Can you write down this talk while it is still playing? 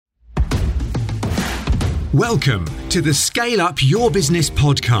Welcome to the Scale Up Your Business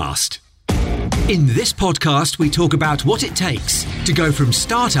podcast. In this podcast, we talk about what it takes to go from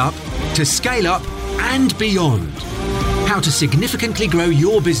startup to scale up and beyond. How to significantly grow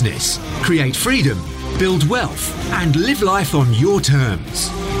your business, create freedom, build wealth, and live life on your terms.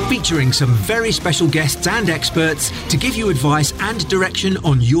 Featuring some very special guests and experts to give you advice and direction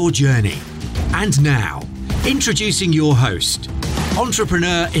on your journey. And now, introducing your host,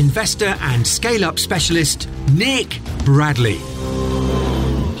 entrepreneur, investor, and scale-up specialist, Nick Bradley.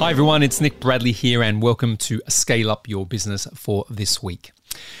 Hi everyone, it's Nick Bradley here and welcome to Scale Up Your Business for this week.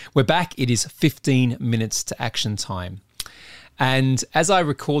 We're back. It is 15 minutes to action time. And as I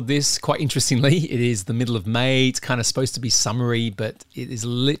record this, quite interestingly, it is the middle of May. It's kind of supposed to be summery, but it is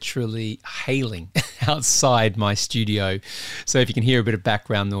literally hailing outside my studio. So if you can hear a bit of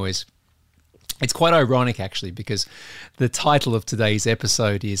background noise, it's quite ironic actually, because the title of today's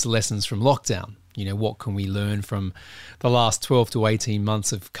episode is Lessons from Lockdown. You know, what can we learn from the last 12 to 18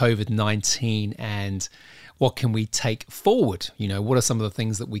 months of COVID-19 and what can we take forward? You know, what are some of the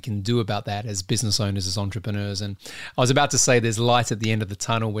things that we can do about that as business owners, as entrepreneurs? And I was about to say there's light at the end of the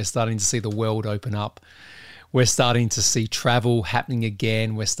tunnel. We're starting to see the world open up. We're starting to see travel happening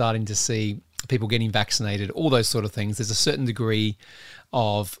again. We're starting to see people getting vaccinated, all those sort of things. There's a certain degree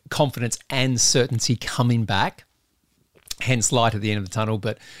of confidence and certainty coming back, hence light at the end of the tunnel.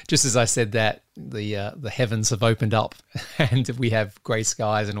 But just as I said that, the heavens have opened up and we have grey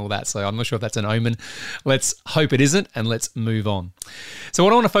skies and all that. So I'm not sure if that's an omen. Let's hope it isn't and let's move on. So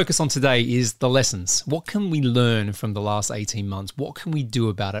what I want to focus on today is the lessons. What can we learn from the last 18 months? What can we do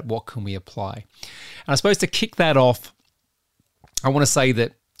about it? What can we apply? And I suppose to kick that off, I want to say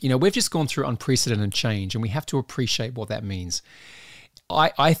that, you know, we've just gone through unprecedented change and we have to appreciate what that means.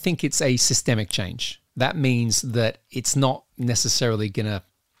 I think it's a systemic change. That means that it's not necessarily going to,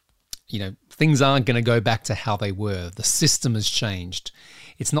 you know, things aren't going to go back to how they were. The system has changed.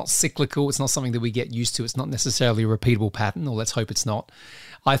 It's not cyclical. It's not something that we get used to. It's not necessarily a repeatable pattern, or let's hope it's not.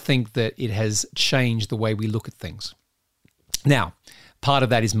 I think that it has changed the way we look at things. Now, part of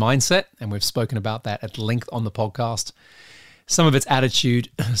that is mindset, and we've spoken about that at length on the podcast. Some of it's attitude,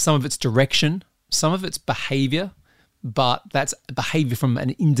 some of it's direction, some of it's behavior, but that's behavior from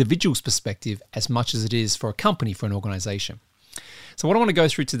an individual's perspective as much as it is for a company, for an organization. So what I want to go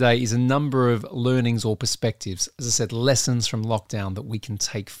through today is a number of learnings or perspectives, as I said, lessons from lockdown that we can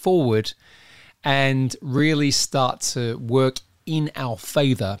take forward and really start to work in our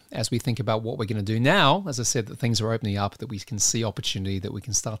favor as we think about what we're going to do now. As I said, that things are opening up, that we can see opportunity, that we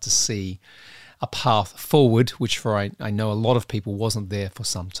can start to see a path forward, which for I know a lot of people wasn't there for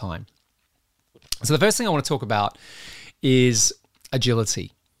some time. So the first thing I want to talk about is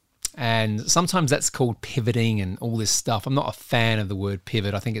agility. And sometimes that's called pivoting and all this stuff. I'm not a fan of the word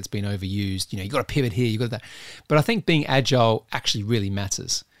pivot. I think it's been overused. You know, you got to pivot here, you got that. But I think being agile actually really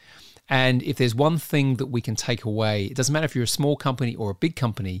matters. And if there's one thing that we can take away, it doesn't matter if you're a small company or a big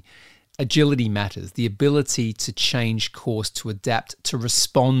company, agility matters. The ability to change course, to adapt, to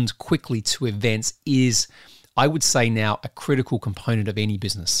respond quickly to events is, I would say now, a critical component of any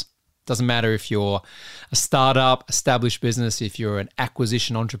business. Doesn't matter if you're a startup, established business, if you're an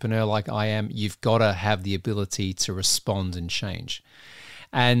acquisition entrepreneur like I am, you've got to have the ability to respond and change.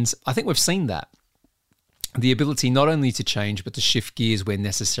 And I think we've seen that. The ability not only to change, but to shift gears where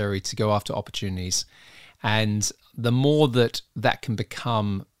necessary to go after opportunities. And the more that that can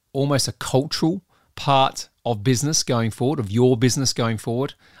become almost a cultural part of business going forward, of your business going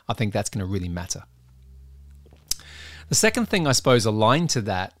forward, I think that's going to really matter. The second thing, I suppose, aligned to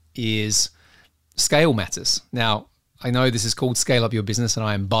that is scale matters. Now, I know this is called Scale Up Your Business and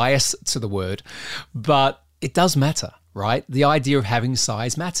I am biased to the word, but it does matter, right? The idea of having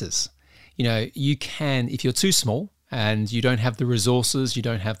size matters. You know, you can, if you're too small and you don't have the resources, you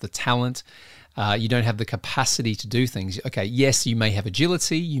don't have the talent, you don't have the capacity to do things. Okay, yes, you may have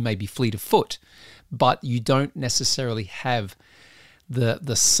agility, you may be fleet of foot, but you don't necessarily have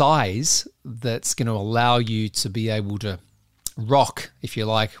the size that's going to allow you to be able to rock, if you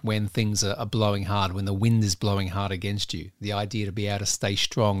like, when things are blowing hard, when the wind is blowing hard against you. The idea to be able to stay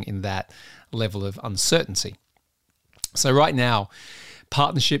strong in that level of uncertainty. So right now,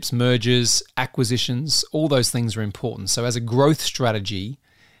 partnerships, mergers, acquisitions, all those things are important. So as a growth strategy,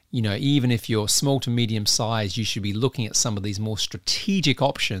 you know, even if you're small to medium size, you should be looking at some of these more strategic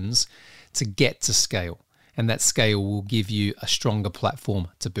options to get to scale. And that scale will give you a stronger platform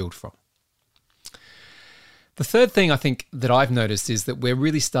to build from. The third thing I think that I've noticed is that we're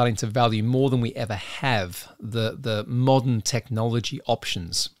really starting to value more than we ever have the modern technology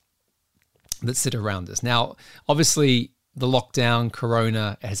options that sit around us. Now, obviously, the lockdown,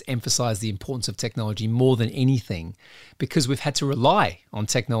 Corona has emphasized the importance of technology more than anything, because we've had to rely on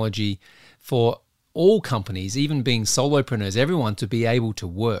technology for all companies, even being solopreneurs, everyone to be able to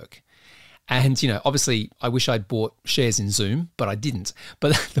work. And, obviously I wish I'd bought shares in Zoom, but I didn't.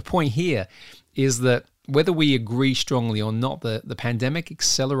 But the point here is that whether we agree strongly or not, the pandemic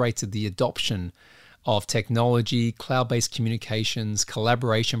accelerated the adoption of technology, cloud-based communications,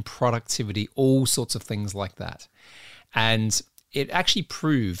 collaboration, productivity, all sorts of things like that. And it actually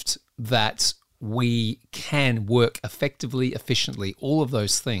proved that we can work effectively, efficiently, all of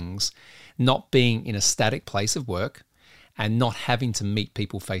those things, not being in a static place of work and not having to meet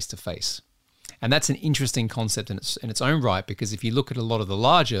people face to face. And that's an interesting concept in its own right, because if you look at a lot of the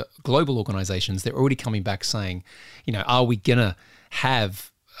larger global organizations, they're already coming back saying, are we going to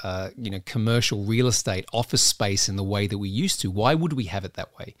have commercial real estate, office space in the way that we used to? Why would we have it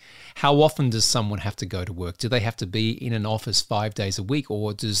that way? How often does someone have to go to work? Do they have to be in an office 5 days a week,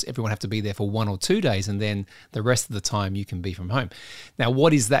 or does everyone have to be there for 1 or 2 days and then the rest of the time you can be from home? Now,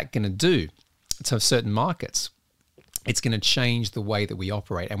 what is that going to do to certain markets? It's going to change the way that we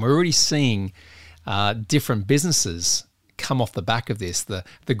operate. And we're already seeing different businesses come off the back of this, the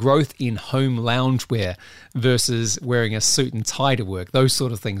growth in home loungewear versus wearing a suit and tie to work, those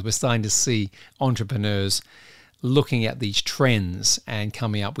sort of things. We're starting to see entrepreneurs looking at these trends and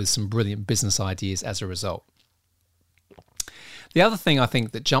coming up with some brilliant business ideas as a result. The other thing I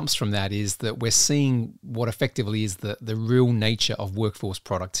think that jumps from that is that we're seeing what effectively is the real nature of workforce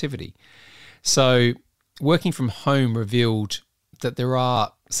productivity. So working from home revealed that there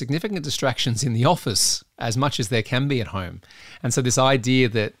are significant distractions in the office as much as there can be at home. And so this idea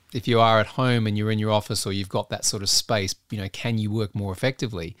that if you are at home and you're in your office or you've got that sort of space, can you work more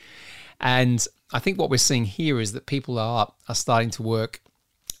effectively? And I think what we're seeing here is that people are starting to work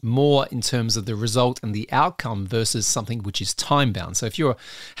more in terms of the result and the outcome versus something which is time bound. So if you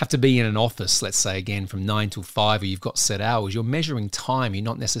have to be in an office, let's say again from 9 till 5, or you've got set hours, you're measuring time, you're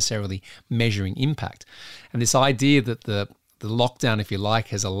not necessarily measuring impact. And this idea that the lockdown, if you like,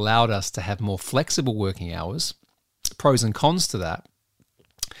 has allowed us to have more flexible working hours, pros and cons to that,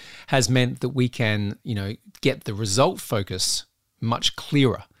 has meant that we can, get the result focus much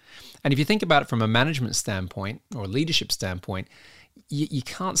clearer. And if you think about it from a management standpoint or a leadership standpoint, you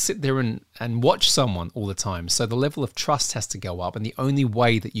can't sit there and watch someone all the time. So the level of trust has to go up. And the only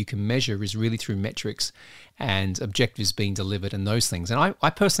way that you can measure is really through metrics and objectives being delivered and those things. And I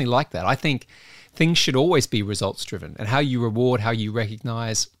personally like that. I think things should always be results driven, and how you reward, how you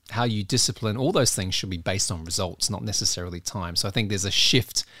recognize, how you discipline, all those things should be based on results, not necessarily time. So I think there's a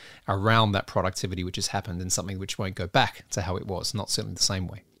shift around that productivity which has happened, and something which won't go back to how it was, not certainly the same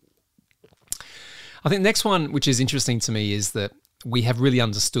way. I think the next one, which is interesting to me, is that we have really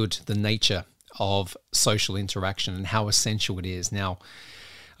understood the nature of social interaction and how essential it is. Now,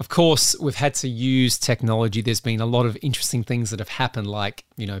 of course, we've had to use technology. There's been a lot of interesting things that have happened, like,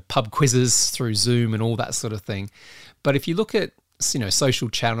 pub quizzes through Zoom and all that sort of thing. But if you look at, social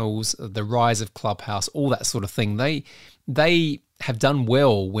channels, the rise of Clubhouse, all that sort of thing, they have done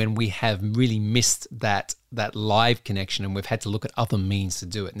well when we have really missed that live connection, and we've had to look at other means to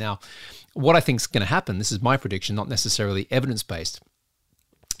do it. Now, what I think is going to happen, this is my prediction, not necessarily evidence-based,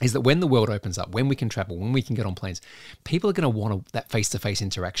 is that when the world opens up, when we can travel, when we can get on planes, people are going to want that face-to-face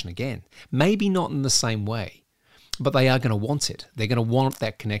interaction again. Maybe not in the same way, but they are going to want it. They're going to want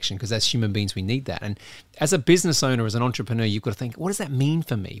that connection, because as human beings, we need that. And as a business owner, as an entrepreneur, you've got to think, what does that mean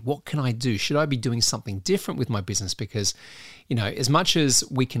for me? What can I do? Should I be doing something different with my business? Because, as much as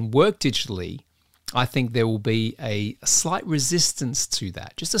we can work digitally, I think there will be a slight resistance to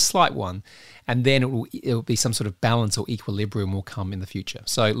that, just a slight one, and then it will be some sort of balance or equilibrium will come in the future.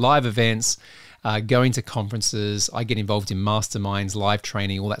 So live events, going to conferences, I get involved in masterminds, live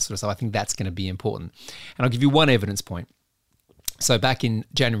training, all that sort of stuff. I think that's going to be important. And I'll give you one evidence point. So back in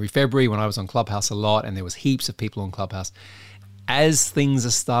January, February, when I was on Clubhouse a lot and there was heaps of people on Clubhouse, as things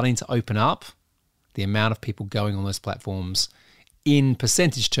are starting to open up, the amount of people going on those platforms in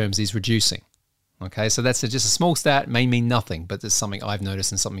percentage terms is reducing. Okay, so that's just a small stat, may mean nothing, but it's something I've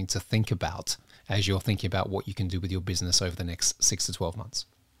noticed and something to think about as you're thinking about what you can do with your business over the next 6 to 12 months.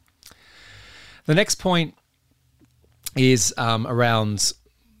 The next point is around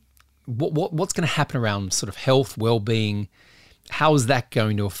what's going to happen around sort of health, well-being. How is that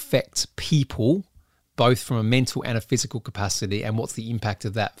going to affect people, both from a mental and a physical capacity, and what's the impact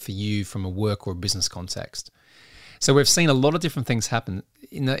of that for you from a work or a business context? So we've seen a lot of different things happen.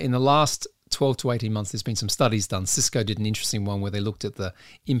 In the last 12 to 18 months, there's been some studies done. Cisco did an interesting one where they looked at the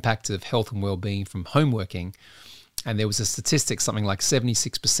impact of health and well-being from home working. And there was a statistic, something like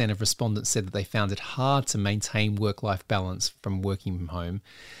 76% of respondents said that they found it hard to maintain work-life balance from working from home.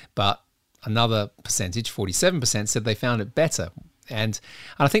 But another percentage, 47%, said they found it better. And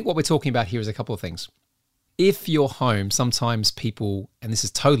I think what we're talking about here is a couple of things. If you're home, sometimes people, and this is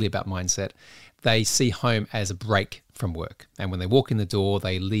totally about mindset, they see home as a break from work. And when they walk in the door,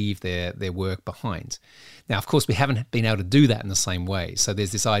 they leave their work behind. Now, of course, we haven't been able to do that in the same way. So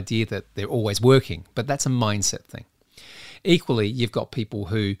there's this idea that they're always working, but that's a mindset thing. Equally, you've got people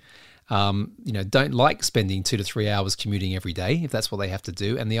who don't like spending 2 to 3 hours commuting every day, if that's what they have to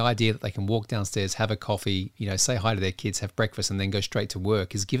do. And the idea that they can walk downstairs, have a coffee, say hi to their kids, have breakfast, and then go straight to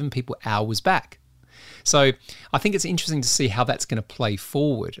work is giving people hours back. So I think it's interesting to see how that's going to play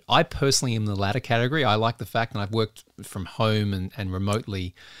forward. I personally am in the latter category. I like the fact, and I've worked from home and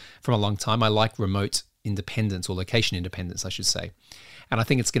remotely from a long time. I like remote independence, or location independence, I should say. And I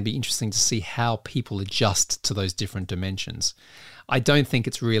think it's going to be interesting to see how people adjust to those different dimensions. I don't think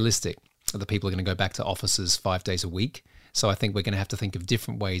it's realistic that people are going to go back to offices 5 days a week. So I think we're going to have to think of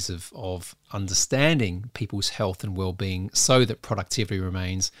different ways of understanding people's health and well-being so that productivity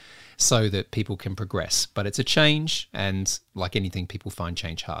remains, so that people can progress. But it's a change, and like anything, people find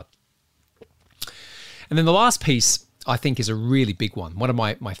change hard. And then the last piece, I think, is a really big one. One of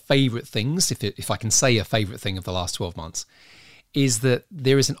my favorite things, if I can say a favorite thing of the last 12 months, is that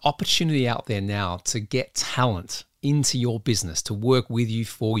there is an opportunity out there now to get talent into your business, to work with you,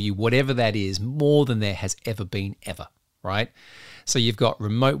 for you, whatever that is, more than there has ever been, ever, right? So you've got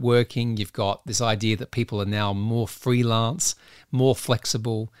remote working, you've got this idea that people are now more freelance, more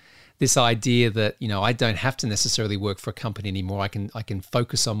flexible, this idea that, I don't have to necessarily work for a company anymore. I can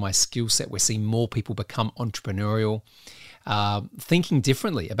focus on my skill set. We're seeing more people become entrepreneurial, thinking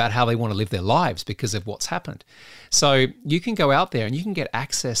differently about how they want to live their lives because of what's happened. So you can go out there and you can get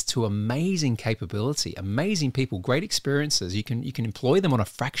access to amazing capability, amazing people, great experiences. You can employ them on a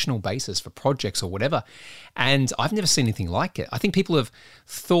fractional basis for projects or whatever. And I've never seen anything like it. I think people have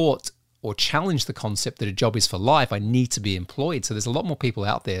thought or challenged the concept that a job is for life. I need to be employed. So there's a lot more people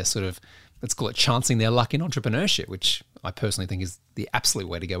out there sort of, let's call it, chancing their luck in entrepreneurship, which I personally think is the absolute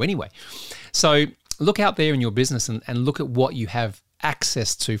way to go anyway. So look out there in your business and look at what you have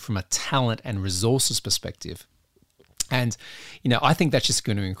access to from a talent and resources perspective. And, I think that's just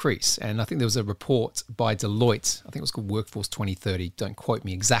going to increase. And I think there was a report by Deloitte, I think it was called Workforce 2030. Don't quote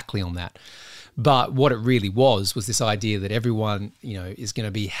me exactly on that. But what it really was this idea that everyone, is going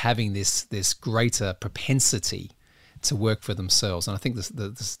to be having this greater propensity to work for themselves. And I think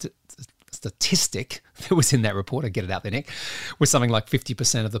the statistic that was in that report, I get it out there, Nick, was something like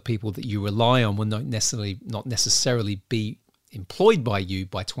 50% of the people that you rely on will not necessarily be employed by you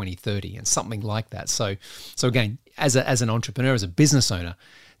by 2030, and something like that. So again, as an entrepreneur, as a business owner,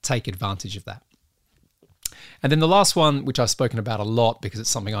 take advantage of that. And then the last one, which I've spoken about a lot because it's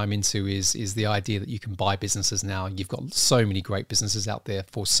something I'm into, is the idea that you can buy businesses now. You've got so many great businesses out there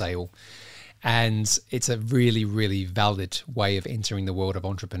for sale. And it's a really, really valid way of entering the world of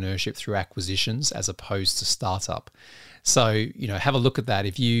entrepreneurship through acquisitions as opposed to startup. So, have a look at that.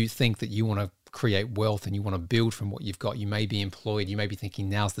 If you think that you want to create wealth and you want to build from what you've got, you may be employed, you may be thinking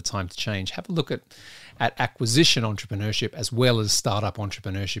now's the time to change. Have a look at acquisition entrepreneurship as well as startup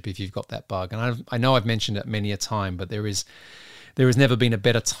entrepreneurship if you've got that bug. And I know I've mentioned it many a time, but there has never been a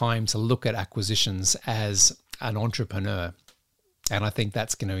better time to look at acquisitions as an entrepreneur. And I think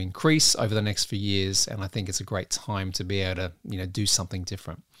that's going to increase over the next few years. And I think it's a great time to be able to, do something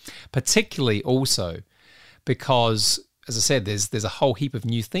different. Particularly also because, as I said, there's a whole heap of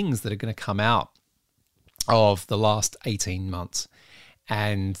new things that are going to come out of the last 18 months.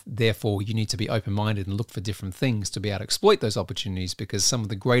 And therefore, you need to be open-minded and look for different things to be able to exploit those opportunities, because some of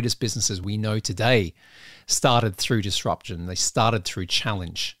the greatest businesses we know today started through disruption. They started through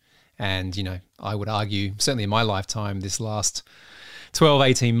challenge. And, I would argue, certainly in my lifetime, this last 12,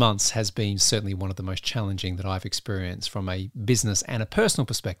 18 months has been certainly one of the most challenging that I've experienced from a business and a personal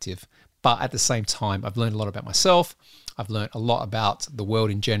perspective. But at the same time, I've learned a lot about myself. I've learned a lot about the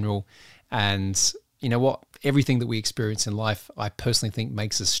world in general. And you know what? Everything that we experience in life, I personally think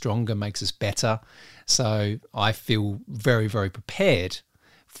makes us stronger, makes us better. So I feel very, very prepared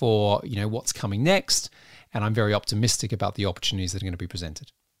for, what's coming next. And I'm very optimistic about the opportunities that are going to be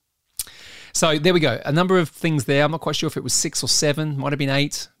presented. So there we go. A number of things there. I'm not quite sure if it was 6 or 7, might have been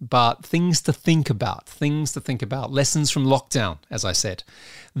 8, but things to think about, lessons from lockdown, as I said,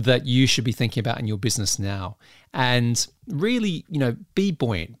 that you should be thinking about in your business now. And really, be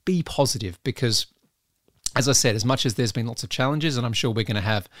buoyant, be positive, because as I said, as much as there's been lots of challenges, and I'm sure we're going to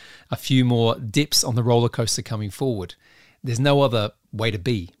have a few more dips on the roller coaster coming forward, there's no other way to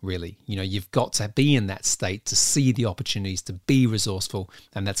be, really. You've got to be in that state to see the opportunities, to be resourceful,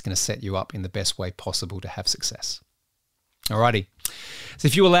 and that's going to set you up in the best way possible to have success. Alrighty. So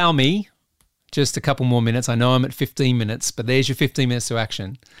if you allow me just a couple more minutes, I know I'm at 15 minutes, but there's your 15 minutes to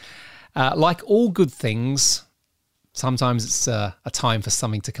action. Like all good things, sometimes it's a time for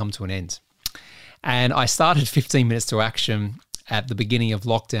something to come to an end. And I started 15 minutes to action at the beginning of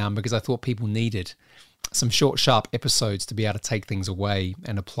lockdown because I thought people needed some short, sharp episodes to be able to take things away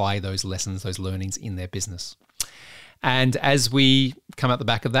and apply those lessons, those learnings in their business. And as we come out the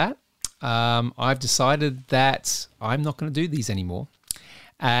back of that, I've decided that I'm not going to do these anymore.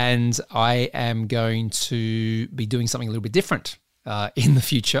 And I am going to be doing something a little bit different in the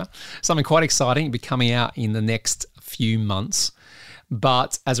future. Something quite exciting will be coming out in the next few months.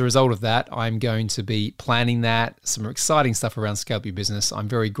 But as a result of that, I'm going to be planning that, some exciting stuff around Scale Up Your Business. I'm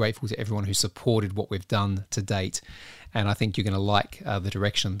very grateful to everyone who supported what we've done to date. And I think you're going to like the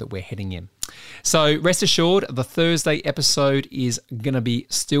direction that we're heading in. So rest assured, the Thursday episode is going to be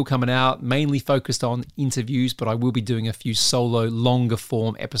still coming out, mainly focused on interviews, but I will be doing a few solo, longer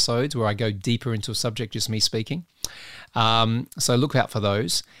form episodes where I go deeper into a subject, just me speaking. So look out for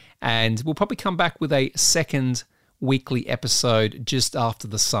those. And we'll probably come back with a second weekly episode just after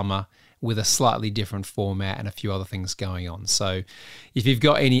the summer with a slightly different format and a few other things going on. So if you've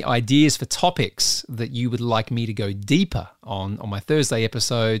got any ideas for topics that you would like me to go deeper on my Thursday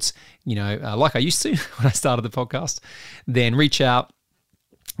episodes, like I used to when I started the podcast, then reach out,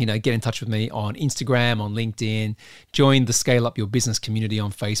 get in touch with me on Instagram, on LinkedIn, join the Scale Up Your Business community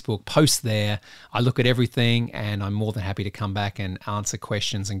on Facebook, post there. I look at everything and I'm more than happy to come back and answer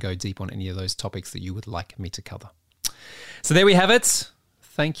questions and go deep on any of those topics that you would like me to cover. So there we have it.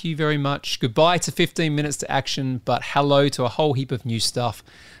 Thank you very much. Goodbye to 15 minutes to action, but hello to a whole heap of new stuff.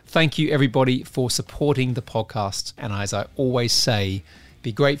 Thank you, everybody, for supporting the podcast. And as I always say,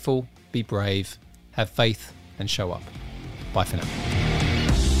 be grateful, be brave, have faith, and show up. Bye for now.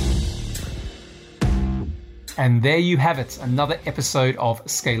 And there you have it, another episode of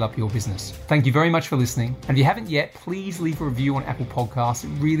Scale Up Your Business. Thank you very much for listening. And if you haven't yet, please leave a review on Apple Podcasts. It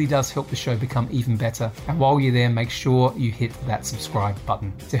really does help the show become even better. And while you're there, make sure you hit that subscribe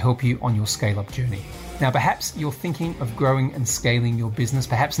button to help you on your scale up journey. Now, perhaps you're thinking of growing and scaling your business.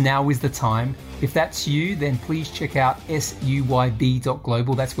 Perhaps now is the time. If that's you, then please check out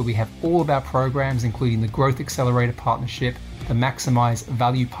suyb.global. That's where we have all of our programs, including the Growth Accelerator Partnership, the Maximize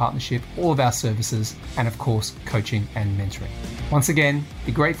Value Partnership, all of our services, and of course, coaching and mentoring. Once again,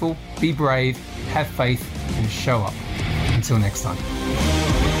 be grateful, be brave, have faith, and show up. Until next time.